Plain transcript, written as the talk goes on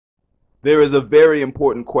There is a very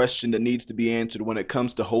important question that needs to be answered when it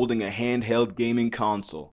comes to holding a handheld gaming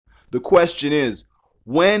console. The question is,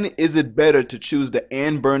 when is it better to choose the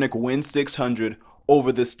Anbernic Win600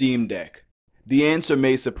 over the Steam Deck? The answer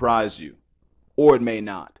may surprise you, or it may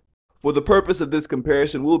not. For the purpose of this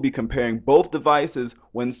comparison, we'll be comparing both devices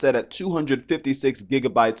when set at 256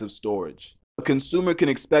 gigabytes of storage. A consumer can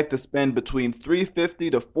expect to spend between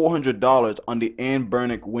 $350 to $400 on the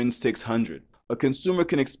Anbernic Win600. A consumer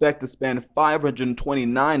can expect to spend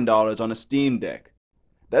 $529 on a Steam Deck.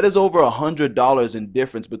 That is over $100 in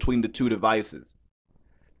difference between the two devices.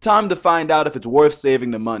 Time to find out if it's worth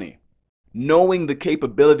saving the money. Knowing the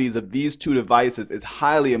capabilities of these two devices is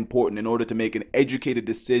highly important in order to make an educated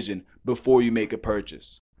decision before you make a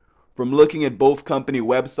purchase. From looking at both company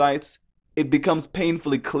websites, it becomes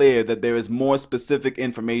painfully clear that there is more specific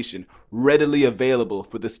information readily available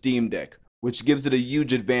for the Steam Deck, which gives it a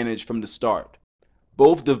huge advantage from the start.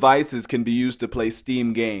 Both devices can be used to play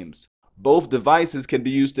Steam games. Both devices can be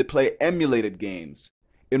used to play emulated games.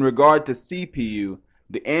 In regard to CPU,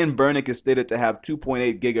 the Anbernic is stated to have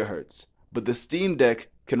 2.8 GHz, but the Steam Deck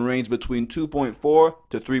can range between 2.4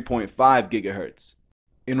 to 3.5 GHz.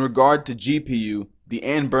 In regard to GPU, the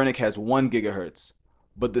Anbernic has 1 GHz,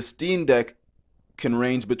 but the Steam Deck can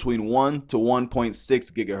range between 1 to 1.6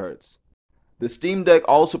 GHz. The Steam Deck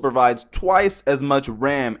also provides twice as much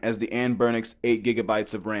RAM as the Anbernic's 8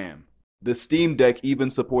 GB of RAM. The Steam Deck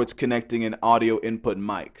even supports connecting an audio input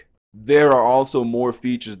mic. There are also more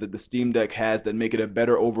features that the Steam Deck has that make it a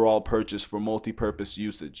better overall purchase for multi-purpose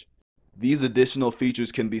usage. These additional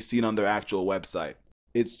features can be seen on their actual website.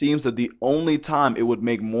 It seems that the only time it would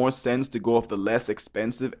make more sense to go with the less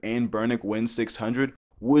expensive Anbernic Win600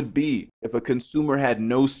 would be if a consumer had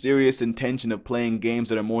no serious intention of playing games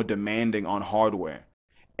that are more demanding on hardware,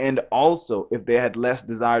 and also if they had less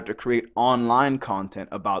desire to create online content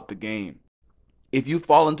about the game. If you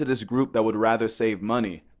fall into this group that would rather save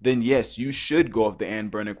money, then yes, you should go with the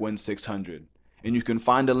Anbernic Win600, and you can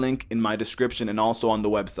find a link in my description and also on the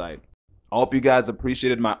website. I hope you guys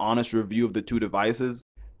appreciated my honest review of the two devices.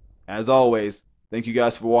 As always, thank you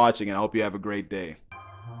guys for watching, and I hope you have a great day.